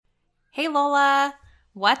Hey Lola,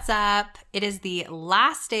 what's up? It is the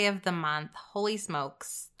last day of the month. Holy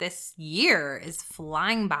smokes, this year is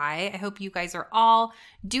flying by. I hope you guys are all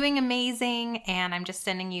doing amazing, and I'm just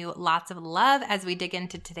sending you lots of love as we dig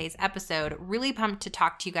into today's episode. Really pumped to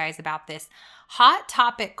talk to you guys about this hot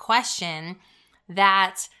topic question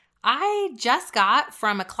that I just got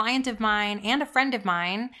from a client of mine and a friend of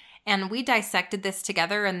mine. And we dissected this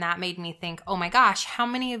together, and that made me think, oh my gosh, how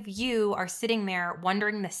many of you are sitting there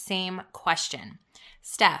wondering the same question?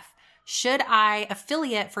 Steph, should I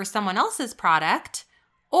affiliate for someone else's product,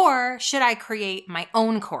 or should I create my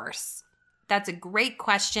own course? That's a great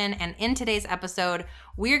question. And in today's episode,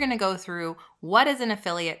 we're going to go through what is an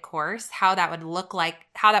affiliate course, how that would look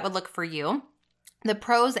for you, the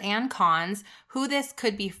pros and cons, who this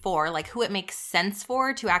could be for, like who it makes sense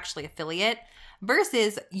for to actually affiliate,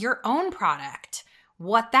 versus your own product,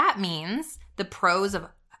 what that means, the pros of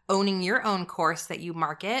owning your own course that you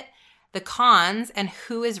market, the cons, and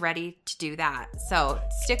who is ready to do that. So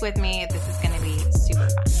stick with me. This is going to be super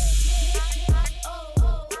fun.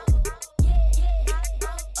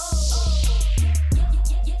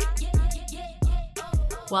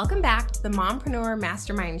 Welcome back to the Mompreneur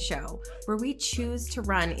Mastermind Show, where we choose to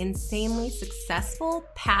run insanely successful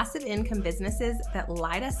passive income businesses that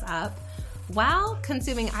light us up while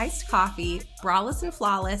consuming iced coffee, braless and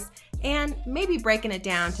flawless, and maybe breaking it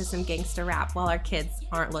down to some gangster rap while our kids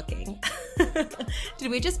aren't looking.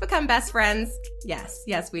 Did we just become best friends? Yes,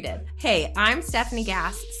 we did. Hey, I'm Stephanie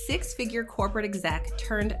Gass, six-figure corporate exec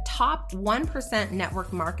turned top 1%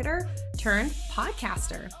 network marketer turned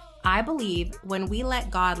podcaster. I believe when we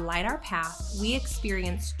let God light our path, we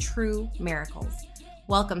experience true miracles.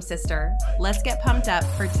 Welcome, sister. Let's get pumped up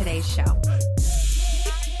for today's show.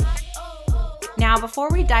 Now, before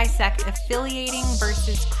we dissect affiliating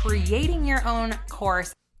versus creating your own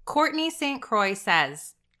course, Courtney St. Croix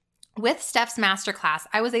says, with Steph's masterclass,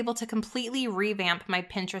 I was able to completely revamp my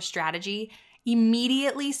Pinterest strategy,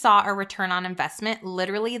 immediately saw a return on investment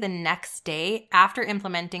literally the next day after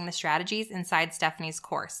implementing the strategies inside Stephanie's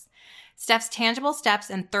course. Steph's tangible steps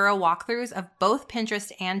and thorough walkthroughs of both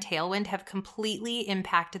Pinterest and Tailwind have completely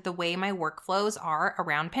impacted the way my workflows are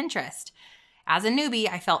around Pinterest. As a newbie,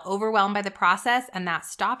 I felt overwhelmed by the process, and that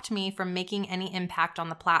stopped me from making any impact on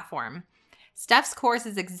the platform. Steph's course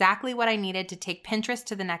is exactly what I needed to take Pinterest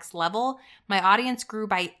to the next level. My audience grew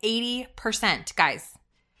by 80%, guys.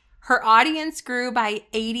 Her audience grew by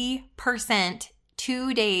 80%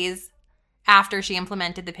 2 days after she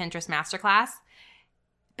implemented the Pinterest masterclass.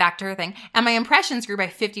 Back to her thing. And my impressions grew by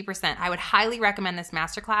 50%. I would highly recommend this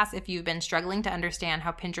masterclass if you've been struggling to understand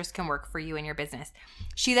how Pinterest can work for you and your business.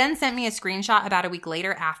 She then sent me a screenshot about a week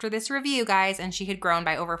later after this review, guys, and she had grown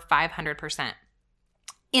by over 500%.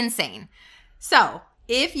 Insane. So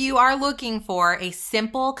if you are looking for a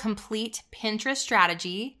simple, complete Pinterest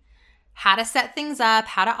strategy, how to set things up,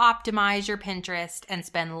 how to optimize your Pinterest, and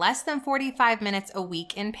spend less than 45 minutes a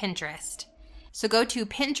week in Pinterest, so go to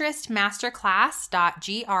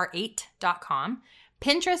pinterestmasterclass.gr8.com,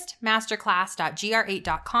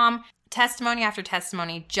 pinterestmasterclass.gr8.com, testimony after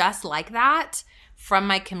testimony just like that from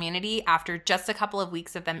my community after just a couple of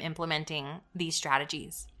weeks of them implementing these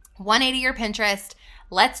strategies. 180 your Pinterest.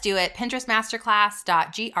 Let's do it.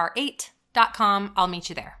 pinterestmasterclass.gr8.com. I'll meet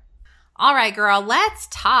you there. All right, girl, let's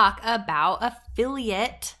talk about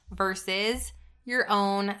affiliate versus your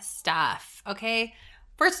own stuff, okay?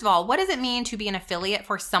 First of all, what does it mean to be an affiliate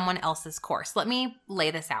for someone else's course? Let me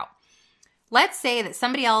lay this out. Let's say that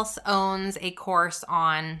somebody else owns a course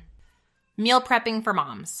on meal prepping for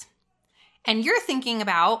moms. And you're thinking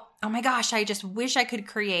about, oh my gosh, I just wish I could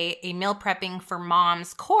create a meal prepping for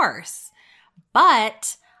moms course.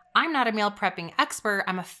 But I'm not a meal prepping expert.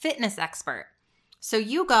 I'm a fitness expert. So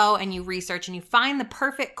you go and you research and you find the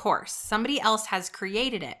perfect course. Somebody else has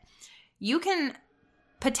created it. You can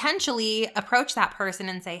potentially approach that person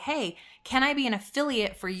and say, hey, can I be an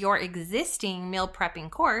affiliate for your existing meal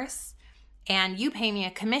prepping course? And you pay me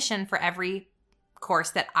a commission for every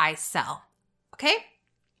course that I sell. Okay?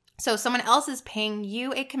 So someone else is paying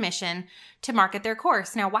you a commission to market their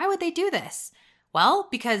course. Now, why would they do this? Well,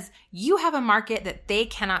 because you have a market that they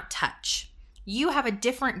cannot touch. You have a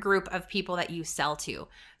different group of people that you sell to.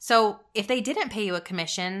 So if they didn't pay you a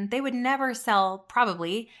commission, they would never sell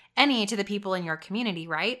probably any to the people in your community,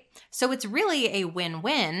 right? So it's really a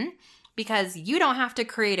win-win because you don't have to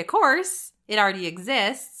create a course. It already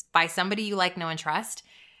exists by somebody you like, know, and trust.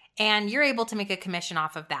 And you're able to make a commission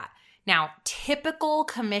off of that. Now, typical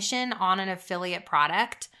commission on an affiliate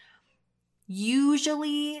product,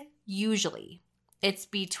 usually it's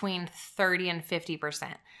between 30 and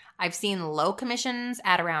 50%. I've seen low commissions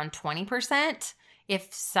at around 20%. if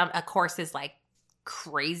a course is like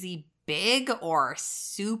crazy big or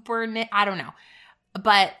super, I don't know.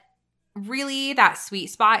 But really that sweet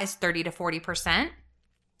spot is 30 to 40%.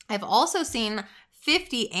 I've also seen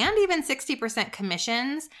 50 and even 60%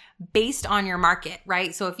 commissions based on your market,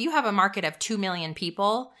 right? So if you have a market of 2 million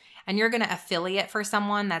people and you're going to affiliate for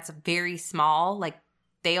someone that's very small, like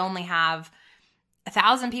they only have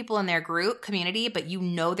 1,000 people in their group community, but you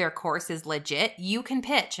know their course is legit, you can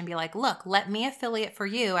pitch and be like, look, let me affiliate for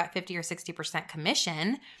you at 50 or 60%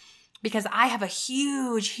 commission because I have a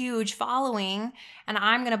huge, huge following and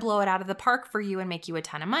I'm going to blow it out of the park for you and make you a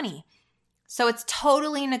ton of money. So it's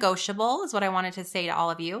totally negotiable is what I wanted to say to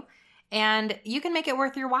all of you. And you can make it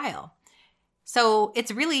worth your while. So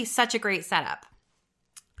it's really such a great setup.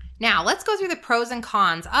 Now, let's go through the pros and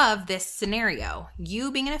cons of this scenario.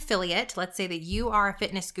 You being an affiliate, let's say that you are a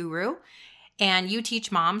fitness guru and you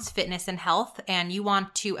teach moms fitness and health and you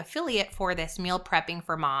want to affiliate for this meal prepping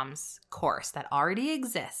for moms course that already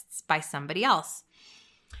exists by somebody else.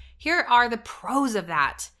 Here are the pros of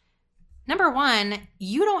that. Number one,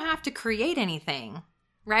 you don't have to create anything,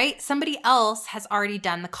 right? Somebody else has already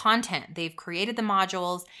done the content. They've created the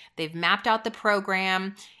modules. They've mapped out the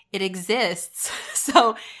program. It exists.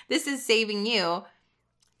 So this is saving you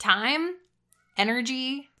time,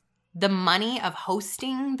 energy, the money of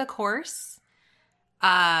hosting the course.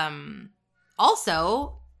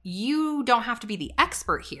 Also, you don't have to be the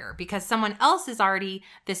expert here because someone else is already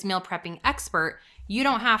this meal prepping expert. You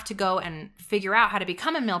don't have to go and figure out how to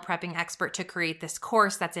become a meal prepping expert to create this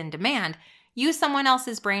course that's in demand. Use someone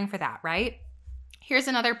else's brain for that, right? Here's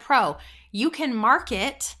another pro. You can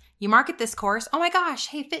market this course. Oh my gosh,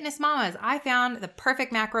 hey, fitness mamas, I found the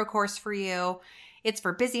perfect macro course for you. It's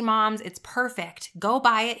for busy moms. It's perfect. Go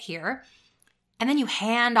buy it here. And then you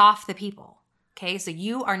hand off the people. Okay, so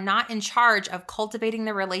you are not in charge of cultivating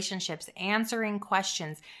the relationships, answering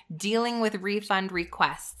questions, dealing with refund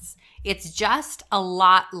requests. It's just a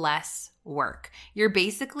lot less work. You're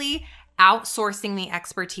basically outsourcing the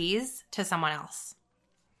expertise to someone else.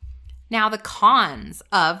 Now, the cons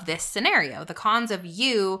of this scenario, the cons of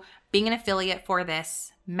you being an affiliate for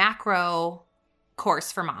this macro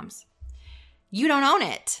course for moms. You don't own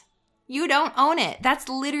it. You don't own it. That's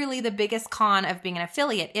literally the biggest con of being an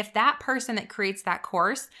affiliate. If that person that creates that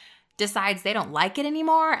course decides they don't like it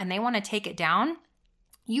anymore and they want to take it down,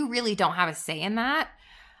 you really don't have a say in that.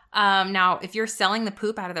 Now, if you're selling the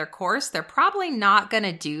poop out of their course, they're probably not going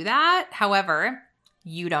to do that. However,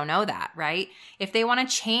 you don't know that, right? If they want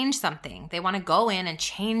to change something, they want to go in and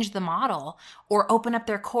change the model or open up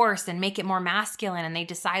their course and make it more masculine and they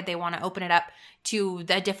decide they want to open it up to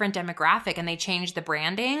the different demographic and they change the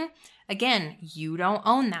branding, again, you don't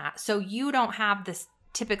own that. So you don't have this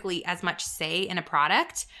typically as much say in a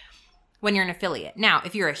product when you're an affiliate. Now,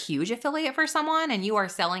 if you're a huge affiliate for someone and you are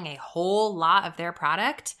selling a whole lot of their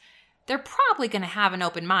product, they're probably going to have an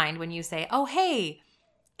open mind when you say, oh, hey,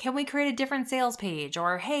 can we create a different sales page?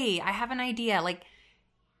 Or, hey, I have an idea. Like,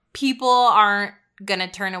 people aren't going to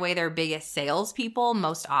turn away their biggest salespeople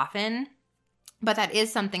most often, but that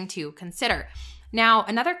is something to consider. Now,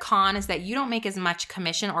 another con is that you don't make as much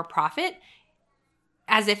commission or profit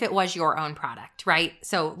as if it was your own product, right?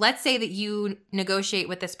 So let's say that you negotiate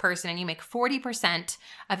with this person and you make 40%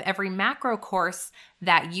 of every macro course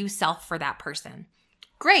that you sell for that person.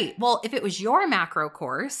 Great. Well, if it was your macro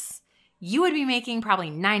course, you would be making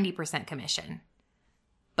probably 90% commission.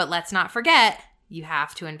 But let's not forget, you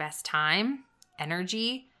have to invest time,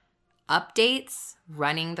 energy, updates,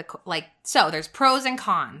 running so there's pros and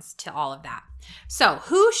cons to all of that. So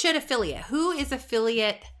who should affiliate? Who is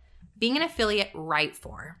being an affiliate right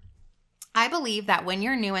for? I believe that when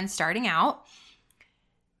you're new and starting out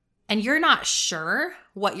and you're not sure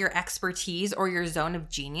what your expertise or your zone of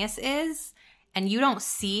genius is, and you don't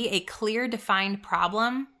see a clear defined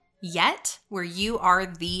problem yet where you are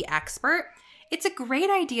the expert, it's a great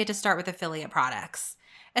idea to start with affiliate products,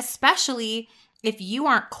 especially if you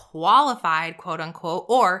aren't qualified, quote unquote,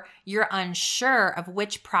 or you're unsure of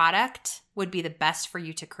which product would be the best for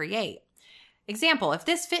you to create. Example, if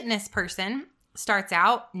this fitness person starts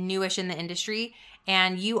out newish in the industry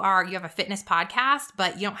and you have a fitness podcast,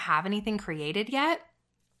 but you don't have anything created yet,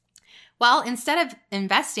 well, instead of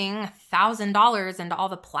investing $1,000 into all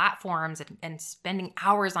the platforms and spending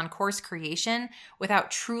hours on course creation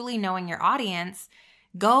without truly knowing your audience,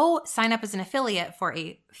 go sign up as an affiliate for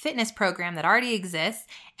a fitness program that already exists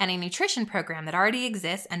and a nutrition program that already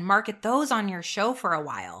exists and market those on your show for a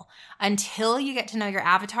while until you get to know your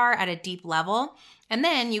avatar at a deep level. And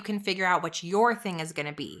then you can figure out what your thing is going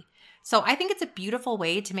to be. So I think it's a beautiful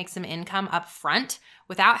way to make some income up front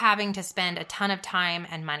without having to spend a ton of time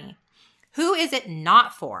and money. Who is it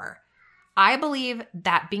not for? I believe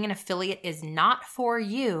that being an affiliate is not for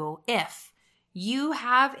you if you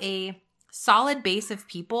have a solid base of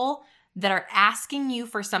people that are asking you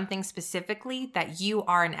for something specifically that you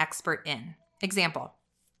are an expert in. Example,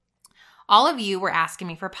 all of you were asking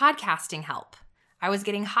me for podcasting help. I was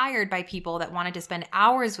getting hired by people that wanted to spend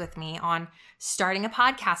hours with me on starting a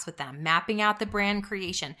podcast with them, mapping out the brand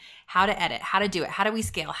creation, how to edit, how to do it, how do we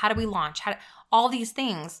scale, how do we launch, all these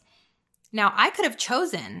things. Now, I could have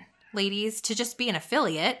chosen, ladies, to just be an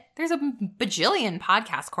affiliate. There's a bajillion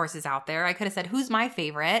podcast courses out there. I could have said, who's my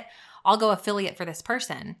favorite? I'll go affiliate for this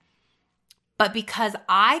person. But because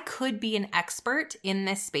I could be an expert in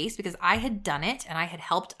this space, because I had done it and I had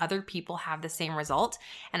helped other people have the same result,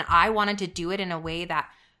 and I wanted to do it in a way that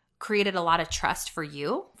created a lot of trust for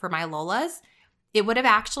you, for my Lolas, it would have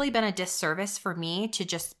actually been a disservice for me to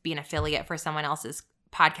just be an affiliate for someone else's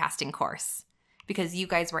podcasting course, because you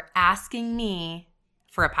guys were asking me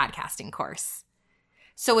for a podcasting course.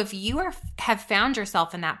 So if you have found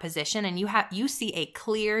yourself in that position and you see a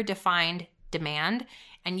clear, defined demand,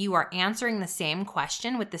 and you are answering the same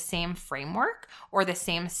question with the same framework or the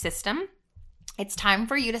same system, it's time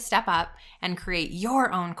for you to step up and create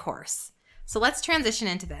your own course. So let's transition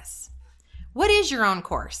into this. What is your own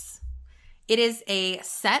course? It is a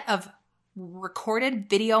set of recorded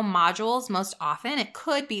video modules most often. It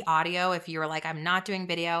could be audio if you're like, I'm not doing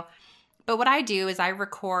video. But what I do is I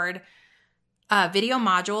record video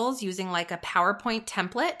modules using like a PowerPoint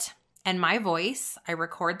template and my voice. I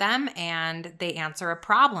record them and they answer a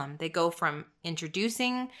problem. They go from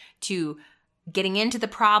introducing to getting into the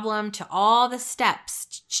problem to all the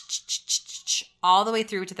steps, all the way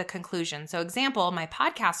through to the conclusion. So example, my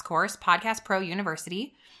podcast course, Podcast Pro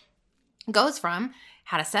University, goes from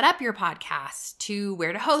how to set up your podcast, to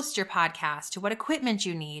where to host your podcast, to what equipment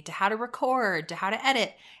you need, to how to record, to how to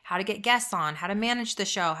edit, how to get guests on, how to manage the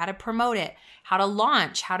show, how to promote it, how to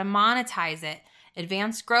launch, how to monetize it,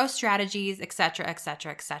 advanced growth strategies, etc.,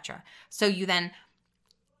 etc., etc. So you then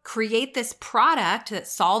create this product that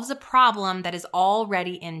solves a problem that is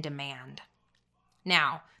already in demand.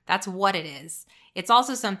 Now, that's what it is. It's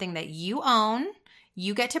also something that you own.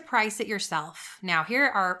 You get to price it yourself. Now, here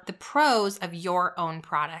are the pros of your own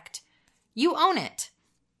product. You own it.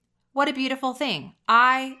 What a beautiful thing.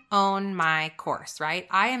 I own my course, right?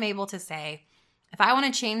 I am able to say, if I want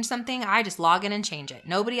to change something, I just log in and change it.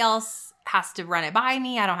 Nobody else has to run it by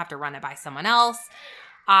me. I don't have to run it by someone else.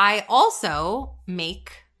 I also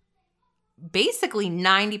make basically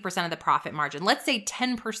 90% of the profit margin. Let's say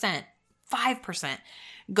 10%, 5%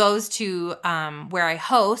 goes to where I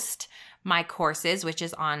host my courses, which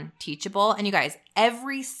is on Teachable. And you guys,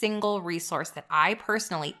 every single resource that I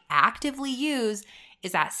personally actively use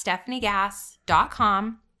is at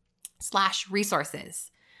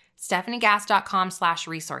stefaniegass.com/resources.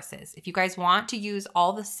 stefaniegass.com/resources. If you guys want to use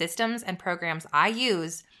all the systems and programs I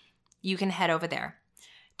use, you can head over there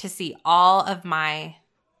to see all of my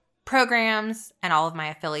programs and all of my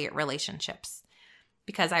affiliate relationships,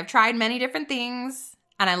 because I've tried many different things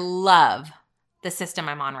and I love the system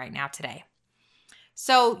I'm on right now today.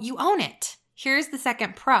 So you own it. Here's the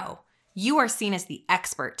second pro. You are seen as the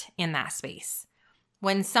expert in that space.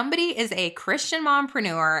 When somebody is a Christian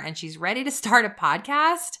mompreneur and she's ready to start a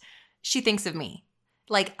podcast, she thinks of me.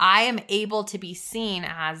 Like, I am able to be seen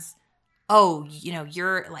as, oh,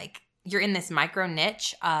 you're in this micro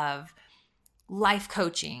niche of life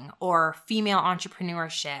coaching or female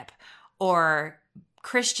entrepreneurship or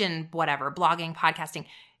Christian, whatever, blogging, podcasting.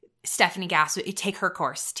 Stefanie Gass, take her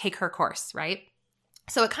course, right?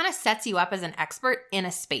 So it kind of sets you up as an expert in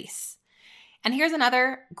a space. And here's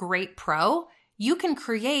another great pro. You can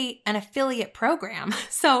create an affiliate program.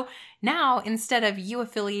 So now, instead of you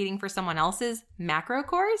affiliating for someone else's macro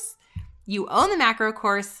course, you own the macro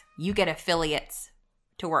course, you get affiliates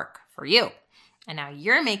to work for you. And now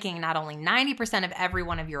you're making not only 90% of every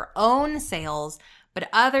one of your own sales, but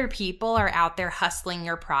other people are out there hustling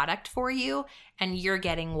your product for you, and you're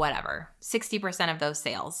getting whatever, 60% of those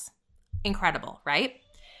sales. Incredible, right?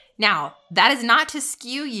 Now, that is not to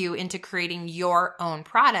skew you into creating your own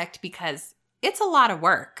product, because it's a lot of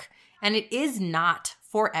work and it is not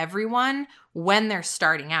for everyone when they're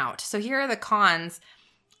starting out. So here are the cons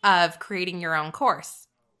of creating your own course.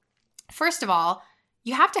 First of all,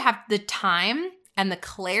 you have to have the time and the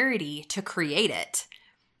clarity to create it.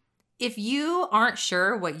 If you aren't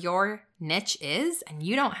sure what your niche is and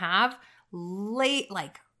you don't have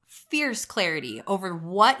fierce clarity over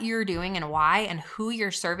what you're doing and why and who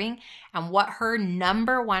you're serving and what her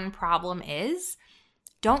number one problem is,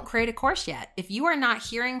 don't create a course yet. If you are not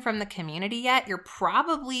hearing from the community yet, you're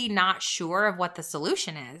probably not sure of what the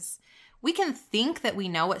solution is. We can think that we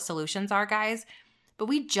know what solutions are, guys, but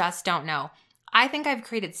we just don't know. I think I've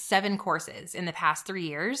created 7 courses in the past 3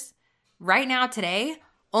 years. Right now, today,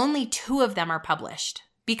 only 2 of them are published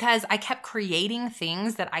because I kept creating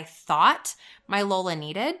things that I thought my Lola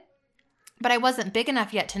needed, but I wasn't big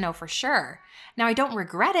enough yet to know for sure. Now, I don't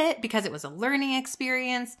regret it because it was a learning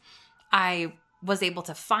experience. I was able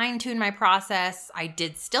to fine-tune my process. I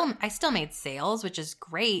still made sales, which is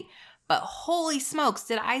great, but holy smokes,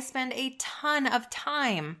 did I spend a ton of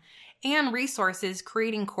time and resources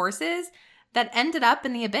creating courses that ended up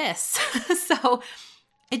in the abyss. So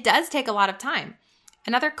it does take a lot of time.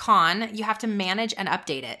 Another con, you have to manage and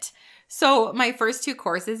update it. So my first 2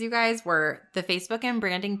 courses, you guys, were the Facebook and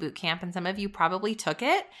Branding Bootcamp, and some of you probably took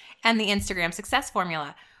it, and the Instagram Success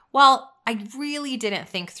Formula. Well, I really didn't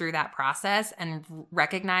think through that process and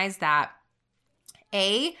recognize that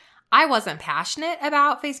I wasn't passionate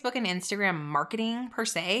about Facebook and Instagram marketing per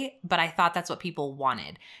se, but I thought that's what people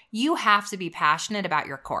wanted. You have to be passionate about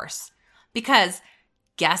your course because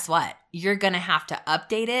guess what? You're going to have to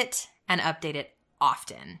update it and update it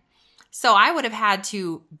often. So I would have had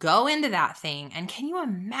to go into that thing. And can you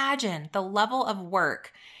imagine the level of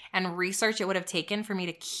work and research it would have taken for me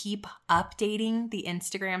to keep updating the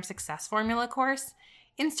Instagram Success Formula course?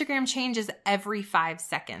 Instagram changes every 5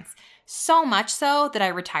 seconds. So much so that I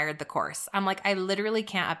retired the course. I'm like, I literally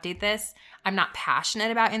can't update this. I'm not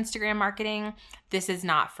passionate about Instagram marketing. This is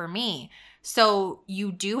not for me. So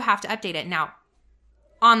you do have to update it. Now,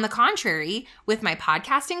 on the contrary, with my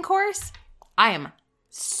podcasting course, I am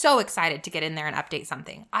so excited to get in there and update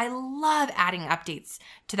something. I love adding updates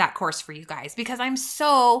to that course for you guys because I'm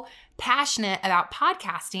so passionate about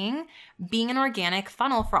podcasting being an organic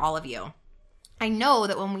funnel for all of you. I know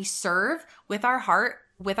that when we serve with our heart,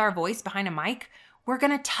 with our voice behind a mic, we're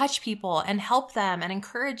going to touch people and help them and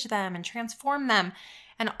encourage them and transform them.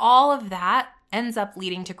 And all of that ends up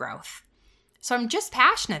leading to growth. So I'm just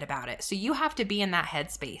passionate about it. So you have to be in that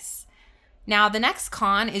headspace. Now, the next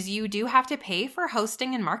con is you do have to pay for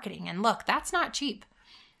hosting and marketing. And look, that's not cheap.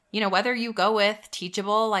 You know, whether you go with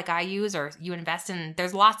Teachable like I use or you invest in,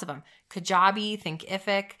 there's lots of them. Kajabi,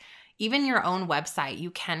 Thinkific, even your own website, you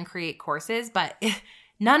can create courses, but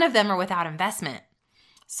none of them are without investment.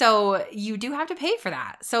 So you do have to pay for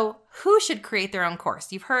that. So who should create their own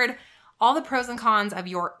course? You've heard all the pros and cons of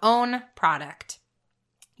your own product.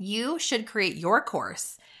 You should create your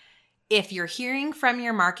course if you're hearing from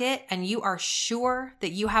your market and you are sure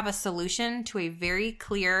that you have a solution to a very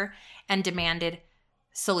clear and demanded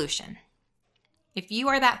solution. If you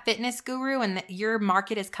are that fitness guru and that your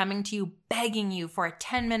market is coming to you begging you for a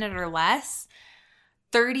 10-minute or less,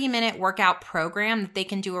 30-minute workout program that they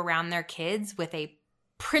can do around their kids with a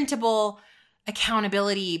printable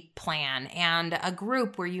accountability plan and a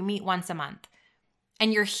group where you meet once a month,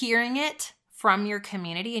 and you're hearing it from your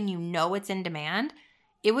community and you know it's in demand,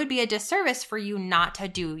 it would be a disservice for you not to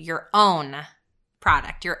do your own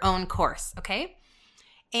product, your own course, okay?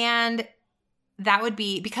 And that would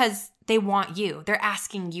be because they want you. They're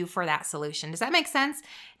asking you for that solution. Does that make sense?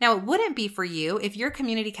 Now, it wouldn't be for you if your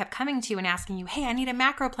community kept coming to you and asking you, hey, I need a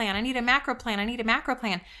macro plan. I need a macro plan. I need a macro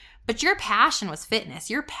plan. But your passion was fitness.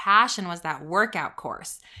 Your passion was that workout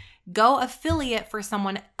course. Go affiliate for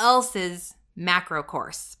someone else's macro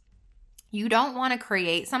course. You don't want to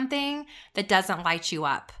create something that doesn't light you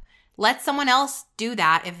up. Let someone else do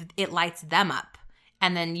that if it lights them up,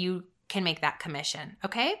 and then you can make that commission,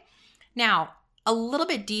 okay? Now, a little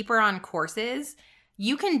bit deeper on courses,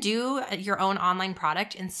 you can do your own online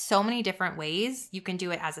product in so many different ways. You can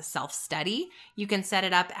do it as a self-study. You can set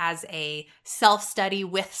it up as a self-study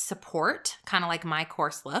with support, kind of like my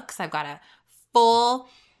course looks. I've got a full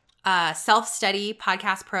self-study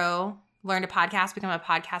Podcast Pro, Learn to Podcast, Become a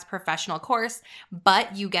Podcast Professional course,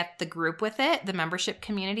 but you get the group with it, the membership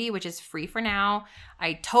community, which is free for now.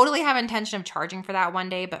 I totally have intention of charging for that one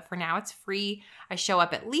day, but for now it's free. I show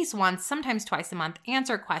up at least once, sometimes twice a month,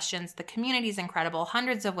 answer questions. The community is incredible.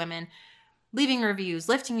 Hundreds of women leaving reviews,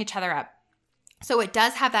 lifting each other up. So it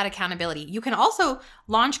does have that accountability. You can also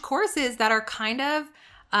launch courses that are kind of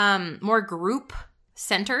more group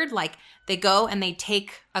centered, like they go and they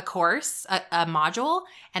take a course, a module,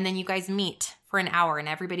 and then you guys meet for an hour and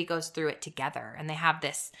everybody goes through it together and they have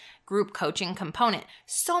this group coaching component.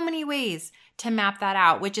 So many ways to map that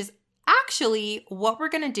out, which is actually what we're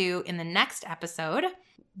going to do in the next episode.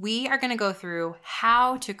 We are going to go through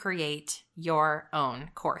how to create your own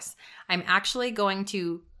course. I'm actually going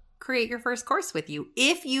to create your first course with you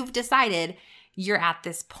if you've decided you're at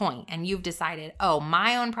this point and you've decided, oh,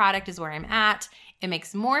 my own product is where I'm at. It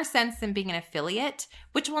makes more sense than being an affiliate,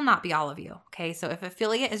 which will not be all of you, okay? So if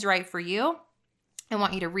affiliate is right for you, I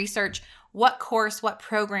want you to research what course, what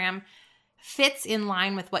program fits in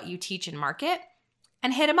line with what you teach and market,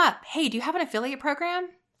 and hit them up. Hey, do you have an affiliate program?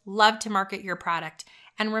 Love to market your product.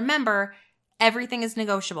 And remember, everything is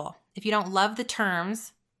negotiable. If you don't love the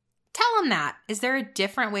terms, tell them that. Is there a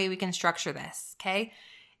different way we can structure this? Okay.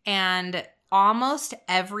 And almost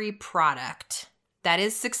every product that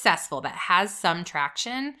is successful, that has some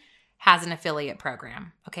traction, has an affiliate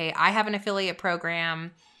program. Okay. I have an affiliate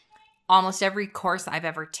program. Almost every course I've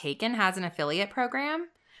ever taken has an affiliate program.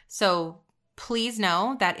 So please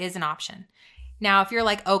know that is an option. Now, if you're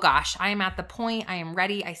like, oh gosh, I am at the point, I am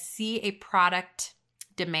ready, I see a product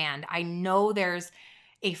demand, I know there's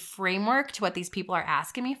a framework to what these people are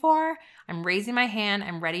asking me for, I'm raising my hand,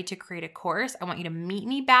 I'm ready to create a course, I want you to meet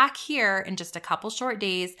me back here in just a couple short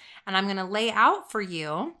days, and I'm going to lay out for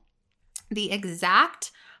you the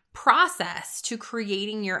exact process to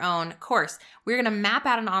creating your own course. We're going to map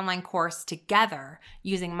out an online course together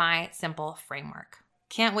using my simple framework.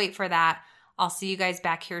 Can't wait for that. I'll see you guys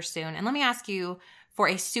back here soon. And let me ask you for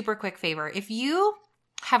a super quick favor. If you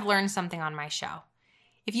have learned something on my show,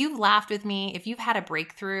 if you've laughed with me, if you've had a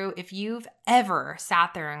breakthrough, if you've ever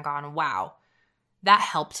sat there and gone, wow, that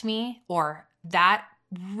helped me, or that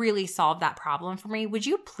really solved that problem for me, would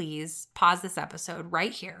you please pause this episode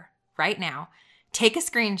right here, right now, take a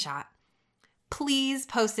screenshot, please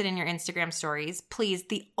post it in your Instagram stories. Please,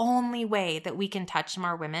 the only way that we can touch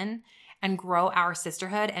more women and grow our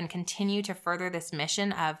sisterhood and continue to further this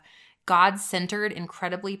mission of God-centered,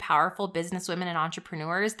 incredibly powerful businesswomen and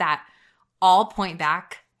entrepreneurs that all point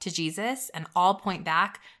back to Jesus and all point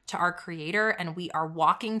back to our Creator, and we are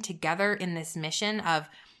walking together in this mission of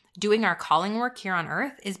doing our calling work here on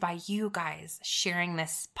earth, is by you guys sharing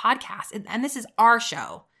this podcast. And this is our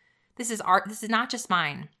show. This is not just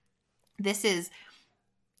mine. This is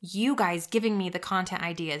you guys giving me the content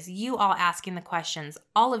ideas, you all asking the questions,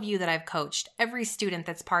 all of you that I've coached, every student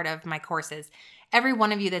that's part of my courses, every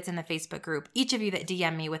one of you that's in the Facebook group, each of you that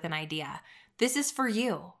DM me with an idea. This is for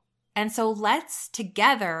you. And so let's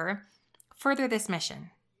together further this mission.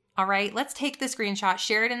 All right, let's take the screenshot,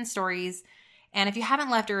 share it in stories. And if you haven't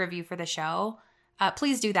left a review for the show,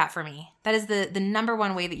 please do that for me. That is the number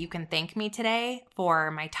one way that you can thank me today for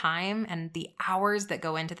my time and the hours that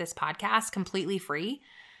go into this podcast completely free,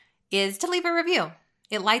 is to leave a review.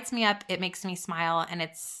 It lights me up, it makes me smile, and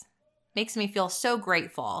it's makes me feel so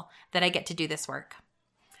grateful that I get to do this work.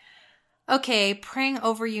 Okay, praying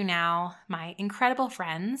over you now, my incredible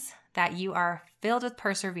friends, that you are filled with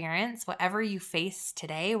perseverance, whatever you face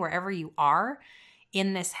today, wherever you are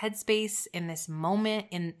in this headspace, in this moment,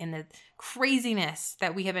 in the craziness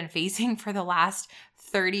that we have been facing for the last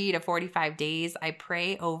 30 to 45 days. I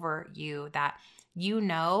pray over you that you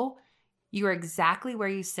know you are exactly where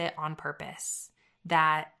you sit on purpose,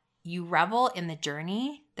 that you revel in the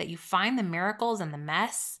journey, that you find the miracles and the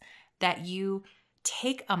mess, that you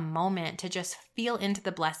take a moment to just feel into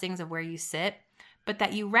the blessings of where you sit, but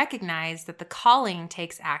that you recognize that the calling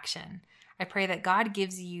takes action. I pray that God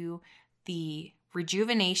gives you the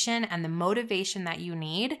rejuvenation and the motivation that you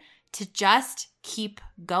need to just keep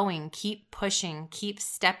going, keep pushing, keep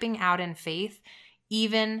stepping out in faith,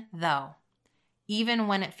 even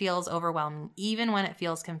when it feels overwhelming, even when it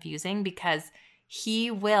feels confusing, because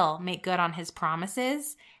He will make good on His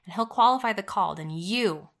promises and He'll qualify the called. And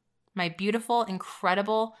you, my beautiful,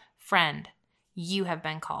 incredible friend, you have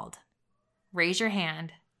been called. Raise your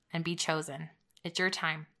hand and be chosen. It's your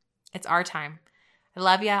time. It's our time. I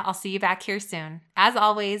love ya. I'll see you back here soon. As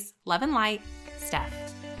always, love and light, Steph.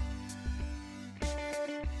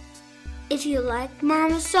 If you like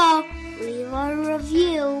Mama's Soul, leave a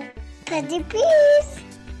review. Pretty please.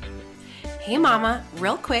 Hey Mama,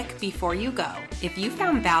 real quick before you go, if you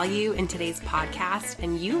found value in today's podcast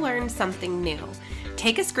and you learned something new,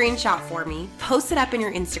 take a screenshot for me, post it up in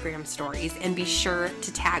your Instagram stories, and be sure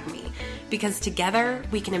to tag me, because together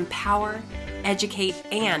we can empower, educate,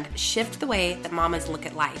 and shift the way that mamas look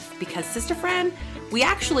at life. Because sister friend, we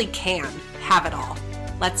actually can have it all.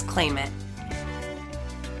 Let's claim it.